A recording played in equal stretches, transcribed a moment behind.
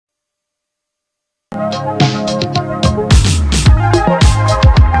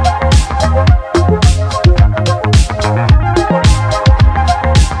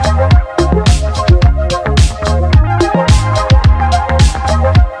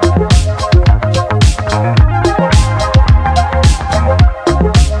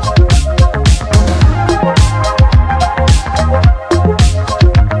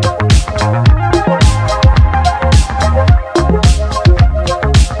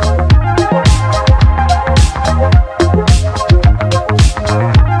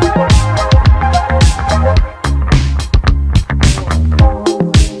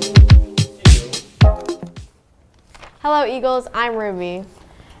Eagles. I'm Ruby.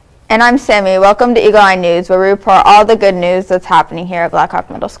 And I'm Sammy. Welcome to Eagle Eye News, where we report all the good news that's happening here at Blackhawk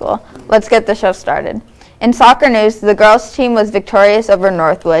Middle School. Let's get the show started. In soccer news, the girls' team was victorious over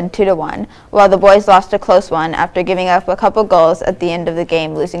Northwood 2-1, while the boys lost a close one after giving up a couple goals at the end of the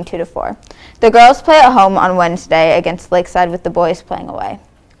game, losing 2-4. The girls play at home on Wednesday against Lakeside, with the boys playing away.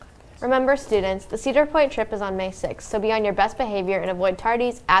 Remember, students, the Cedar Point trip is on May 6th, so be on your best behavior and avoid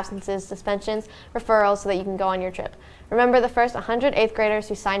tardies, absences, suspensions, referrals so that you can go on your trip. Remember, the first 100 8th graders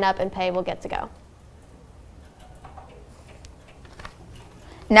who sign up and pay will get to go.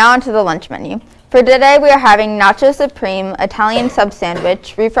 Now onto the lunch menu. For today, we are having Nacho Supreme, Italian sub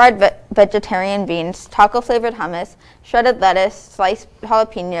sandwich, refried vegetarian beans, taco-flavored hummus, shredded lettuce, sliced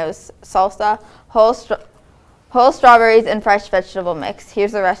jalapenos, salsa, whole strawberries, and fresh vegetable mix.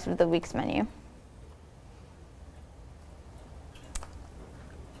 Here's the rest of the week's menu.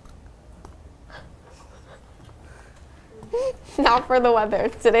 Now for the weather.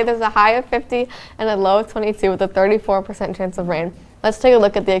 Today there's a high of 50 and a low of 22 with a 34% chance of rain. Let's take a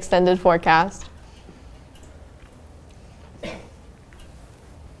look at the extended forecast.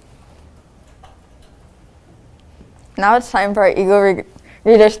 Now it's time for our Eagle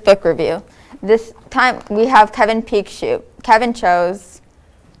Reader's Book Review. This time we have Kevin Peekshot. Kevin chose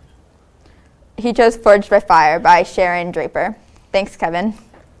Forged by Fire by Sharon Draper. Thanks, Kevin.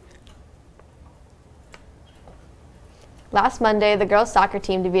 Last Monday, the girls' soccer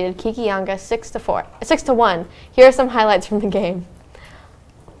team defeated Kikiyanga 6-1. Here are some highlights from the game.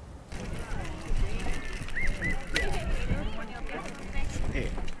 Hey,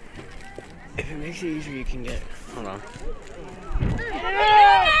 if it makes it easier, you can get. Hold on.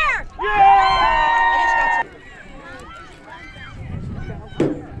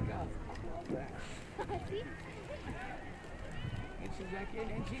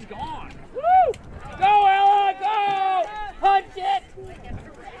 And she's gone. Woo! Go, Ella! Go! Punch it!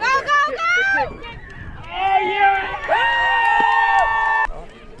 Go, go, go! Oh, yeah!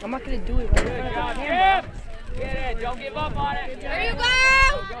 I'm not gonna do it right in front of the camera. Get it! Don't give up on it! There you go!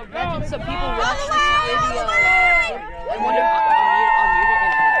 Imagine some people watch this video and wonder I'll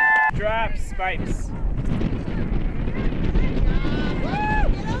mute it. Drop spikes.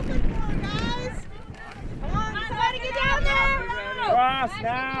 Cross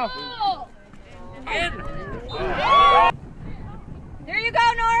now. In. There you go,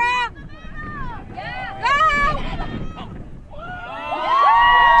 Nora! Go!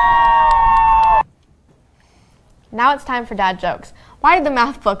 Now it's time for dad jokes. Why did the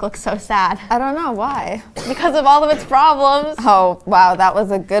math book look so sad? I don't know why. Because of all of its problems. Oh, wow, that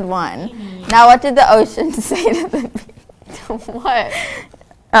was a good one. Now, what did the ocean say to the beach? What?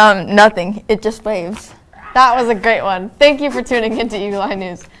 Nothing. It just waves. That was a great one. Thank you for tuning into Eagle Eye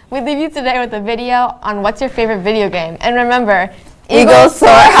News. We leave you today with a video on what's your favorite video game. And remember, Eagles soar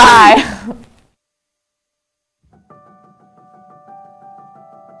high.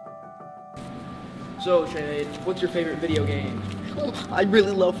 So, Sinead, what's your favorite video game? I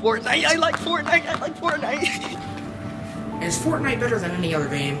really love Fortnite. I like Fortnite. Is Fortnite better than any other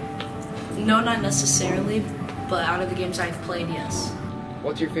game? No, not necessarily, but out of the games I've played, yes.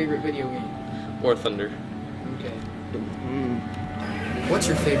 What's your favorite video game? War Thunder. Okay. What's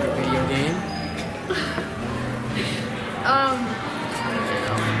your favorite video game?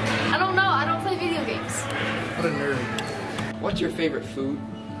 I don't know. I don't play video games. What a nerd. What's your favorite food?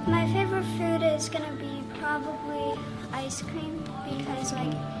 My favorite food is gonna be probably ice cream because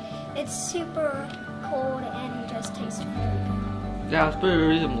it's super cold and it just tastes really good. Yeah, it's pretty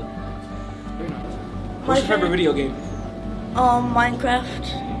reasonable. Very nice. What's your favorite video game? Minecraft.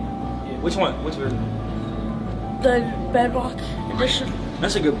 Yeah, which one? Which version? The Bedrock edition.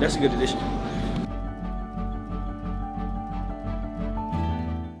 That's a good edition.